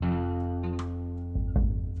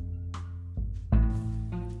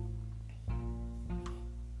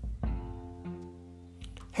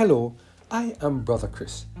Hello, I am Brother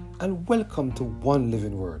Chris, and welcome to One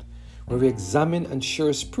Living Word, where we examine and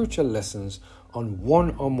share spiritual lessons on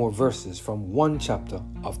one or more verses from one chapter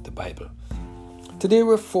of the Bible. Today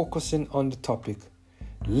we're focusing on the topic,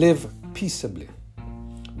 Live Peaceably,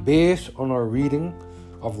 based on our reading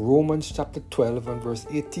of Romans chapter 12 and verse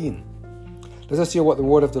 18. Let us hear what the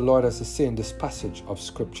word of the Lord has to say in this passage of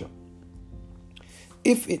Scripture.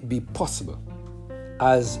 If it be possible,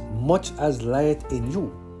 as much as lieth in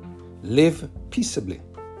you, live peaceably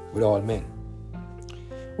with all men.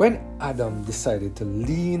 When Adam decided to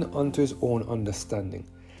lean unto his own understanding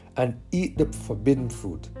and eat the forbidden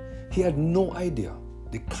fruit, he had no idea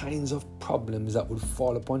the kinds of problems that would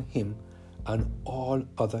fall upon him and all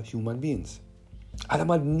other human beings. Adam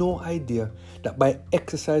had no idea that by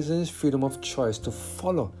exercising his freedom of choice to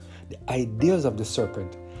follow the ideas of the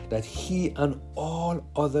serpent, that he and all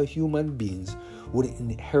other human beings would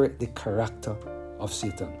inherit the character of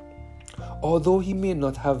Satan. Although he may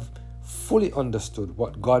not have fully understood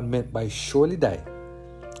what God meant by surely die,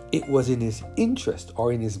 it was in his interest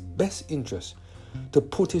or in his best interest to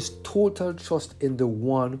put his total trust in the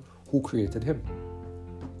one who created him.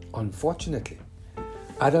 Unfortunately,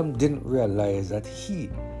 Adam didn't realize that he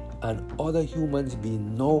and other humans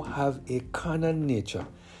beings now have a carnal nature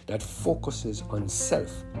that focuses on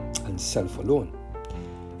self and self alone.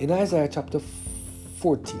 In Isaiah chapter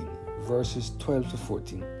 14, verses 12 to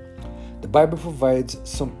 14, the Bible provides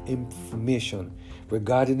some information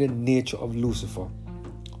regarding the nature of Lucifer,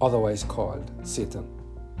 otherwise called Satan.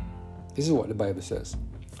 This is what the Bible says.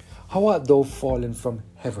 How art thou fallen from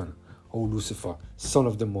heaven, O Lucifer, son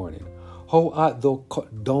of the morning? How art thou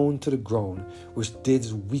cut down to the ground, which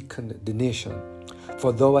didst weaken the nation?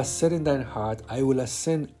 For thou hast said in thine heart, I will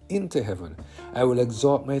ascend into heaven. I will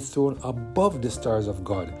exalt my throne above the stars of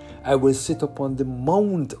God. I will sit upon the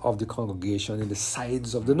mount of the congregation in the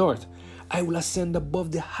sides of the north. I will ascend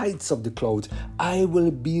above the heights of the clouds. I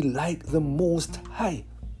will be like the Most High.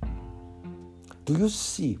 Do you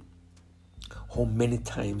see how many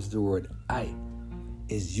times the word I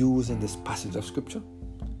is used in this passage of Scripture?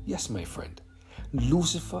 Yes, my friend.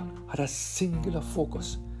 Lucifer had a singular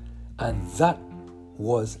focus, and that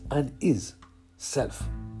was and is self.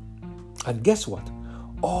 And guess what?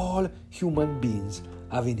 All human beings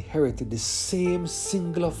have inherited the same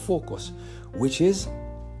singular focus, which is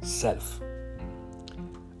self.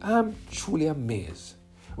 I'm truly amazed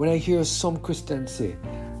when I hear some Christians say,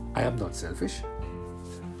 I am not selfish.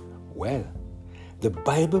 Well, the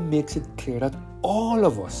Bible makes it clear that all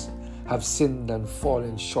of us have sinned and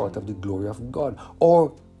fallen short of the glory of God.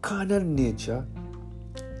 Our carnal nature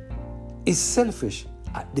is selfish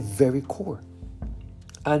at the very core.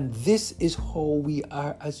 And this is how we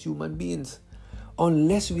are as human beings.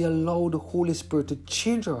 Unless we allow the Holy Spirit to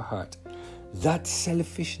change our heart, that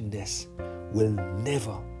selfishness will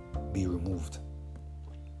never be removed.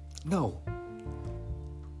 Now,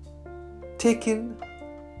 taking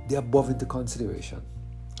the above into consideration,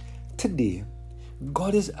 today,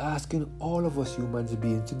 God is asking all of us human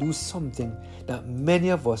beings to do something that many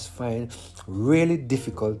of us find really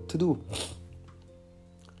difficult to do.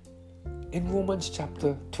 In Romans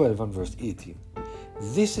chapter 12 and verse 18,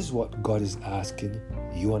 this is what God is asking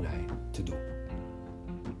you and I to do.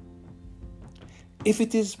 If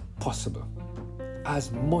it is possible,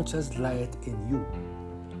 as much as lieth in you,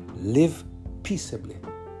 live peaceably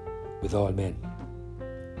with all men.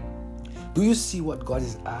 Do you see what God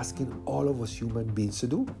is asking all of us human beings to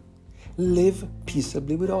do? Live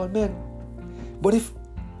peaceably with all men. But if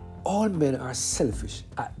all men are selfish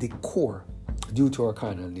at the core due to our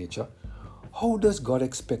carnal nature, how does God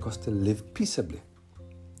expect us to live peaceably?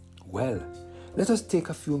 Well, let us take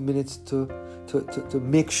a few minutes to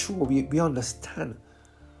make sure we understand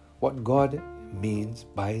what God means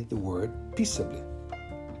by the word peaceably.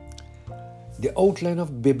 The outline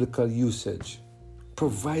of biblical usage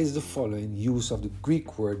provides the following use of the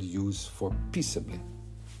Greek word used for peaceably.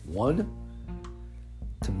 1,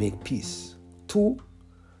 to make peace. 2,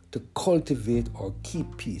 to cultivate or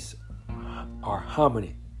keep peace or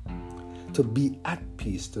harmony. To be at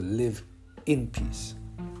peace, to live in peace.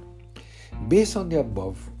 Based on the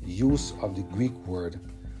above use of the Greek word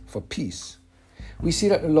for peace, we see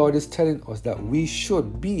that the Lord is telling us that we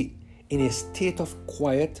should be in a state of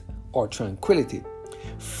quiet or tranquility,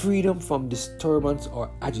 freedom from disturbance or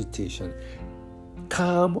agitation,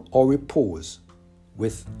 calm or repose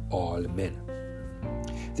with all men.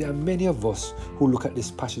 There are many of us who look at this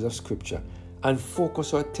passage of Scripture and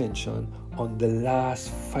focus our attention on the last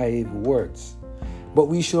 5 words. But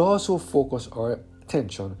we should also focus our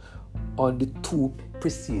attention on the 2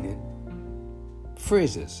 preceding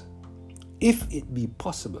phrases. if it be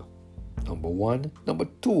possible. Number one. Number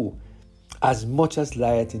two, as much as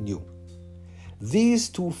lieth in you. These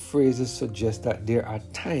two phrases suggest that there are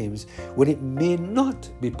times when it may not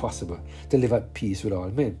be possible to live at peace with all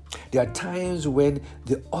men. There are times when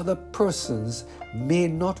the other persons may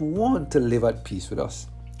not want to live at peace with us.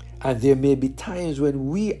 And there may be times when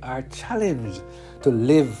we are challenged to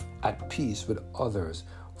live at peace with others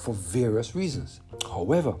for various reasons.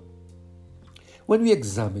 However, when we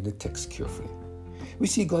examine the text carefully, we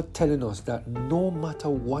see God telling us that no matter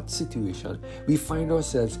what situation we find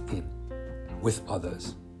ourselves in with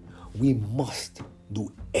others, we must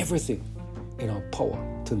do everything in our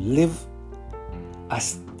power to live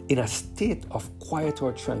in a state of quiet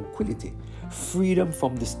or tranquility, freedom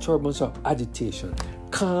from disturbance or agitation,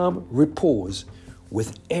 calm repose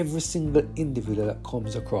with every single individual that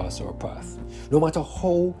comes across our path. No matter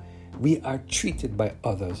how we are treated by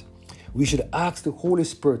others, we should ask the Holy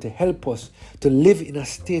Spirit to help us to live in a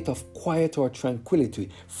state of quiet or tranquility,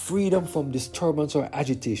 freedom from disturbance or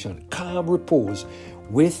agitation, calm repose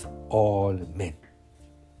with all men.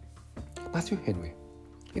 Matthew Henry,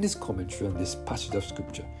 in his commentary on this passage of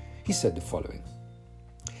Scripture, he said the following: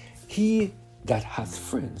 "He that hath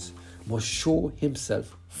friends must show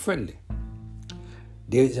himself friendly."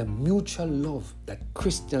 There is a mutual love that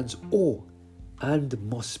Christians owe and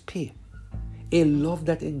must pay. A love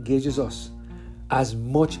that engages us as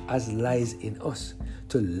much as lies in us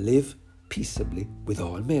to live peaceably with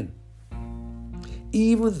all men.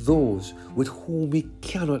 Even those with whom we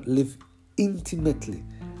cannot live intimately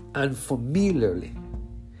and familiarly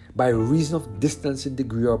by reason of distance in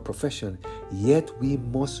degree or profession, yet we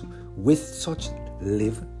must with such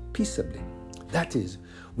live peaceably. That is,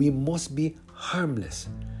 we must be harmless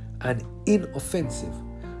and inoffensive,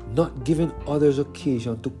 not giving others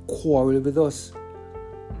occasion to quarrel with us.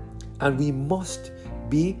 And we must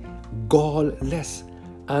be guileless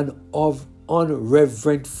and of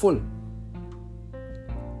unrevengeful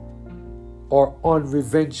or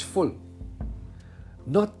unrevengeful,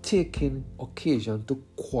 not taking occasion to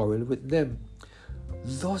quarrel with them.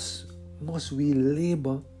 Thus must we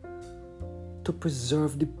labor to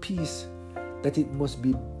preserve the peace, that it must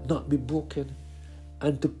be not be broken,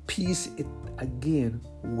 and to piece it again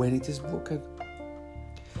when it is broken.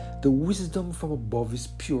 The wisdom from above is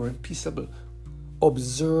pure and peaceable.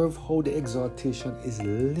 Observe how the exhortation is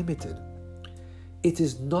limited. It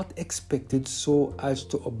is not expected so as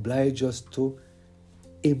to oblige us to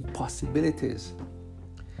impossibilities.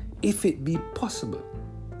 If it be possible,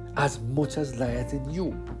 as much as lieth in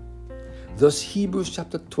you. Thus Hebrews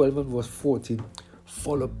chapter 12 and verse 14,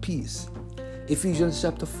 follow peace. Ephesians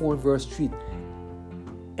chapter 4 and verse 3,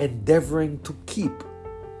 endeavoring to keep.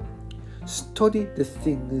 Study the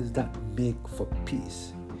things that make for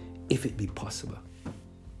peace, if it be possible.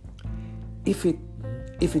 If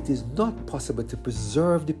it is not possible to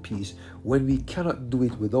preserve the peace when we cannot do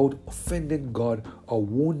it without offending God or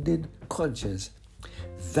wounding conscience,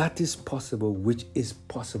 that is possible which is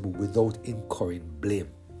possible without incurring blame.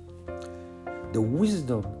 The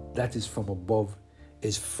wisdom that is from above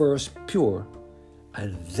is first pure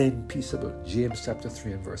and then peaceable. James chapter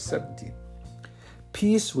 3 and verse 17.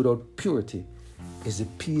 Peace without purity is the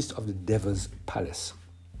peace of the devil's palace.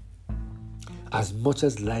 As much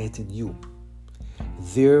as light in you,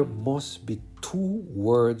 there must be two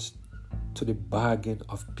words to the bargain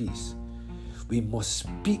of peace. We must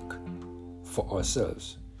speak for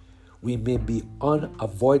ourselves. We may be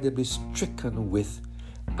unavoidably stricken with,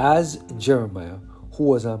 as Jeremiah, who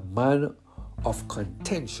was a man of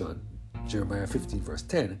contention, Jeremiah 15 verse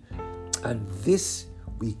 10, and this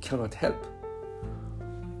we cannot help.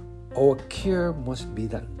 Our care must be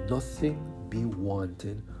that nothing be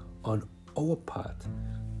wanting on our part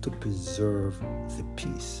to preserve the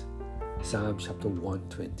peace. Psalm chapter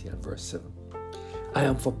 120 and verse 7. I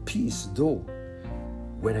am for peace, though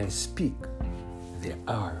when I speak, they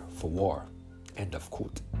are for war. End of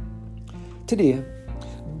quote. Today,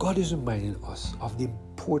 God is reminding us of the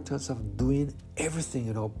importance of doing everything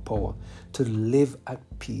in our power to live at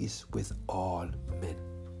peace with all men.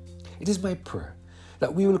 It is my prayer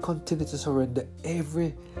that we will continue to surrender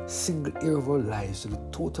every single area of our lives to the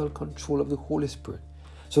total control of the Holy Spirit,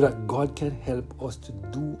 so that God can help us to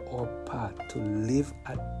do our part to live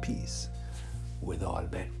at peace with all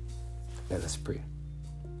men. Let us pray.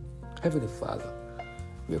 Heavenly Father,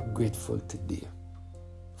 we are grateful today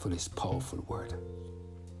for this powerful word.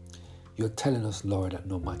 You're telling us, Lord, that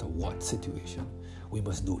no matter what situation, we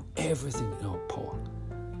must do everything in our power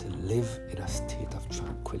to live in a state of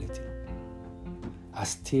tranquility, a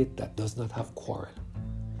state that does not have quarrel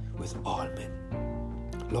with all men.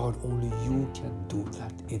 Lord, only you can do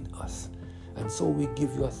that in us And so we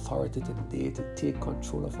give you authority today to take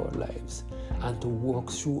control of our lives and to work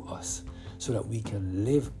through us so that we can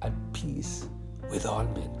live at peace with all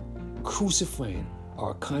men, crucifying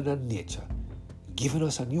our carnal nature, giving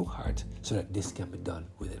us a new heart so that this can be done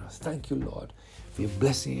within us. Thank you, Lord, for your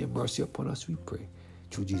blessing and mercy upon us, we pray.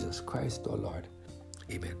 Through Jesus Christ, our Lord.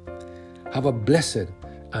 Amen. Have a blessed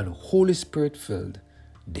and Holy Spirit-filled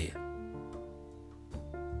day.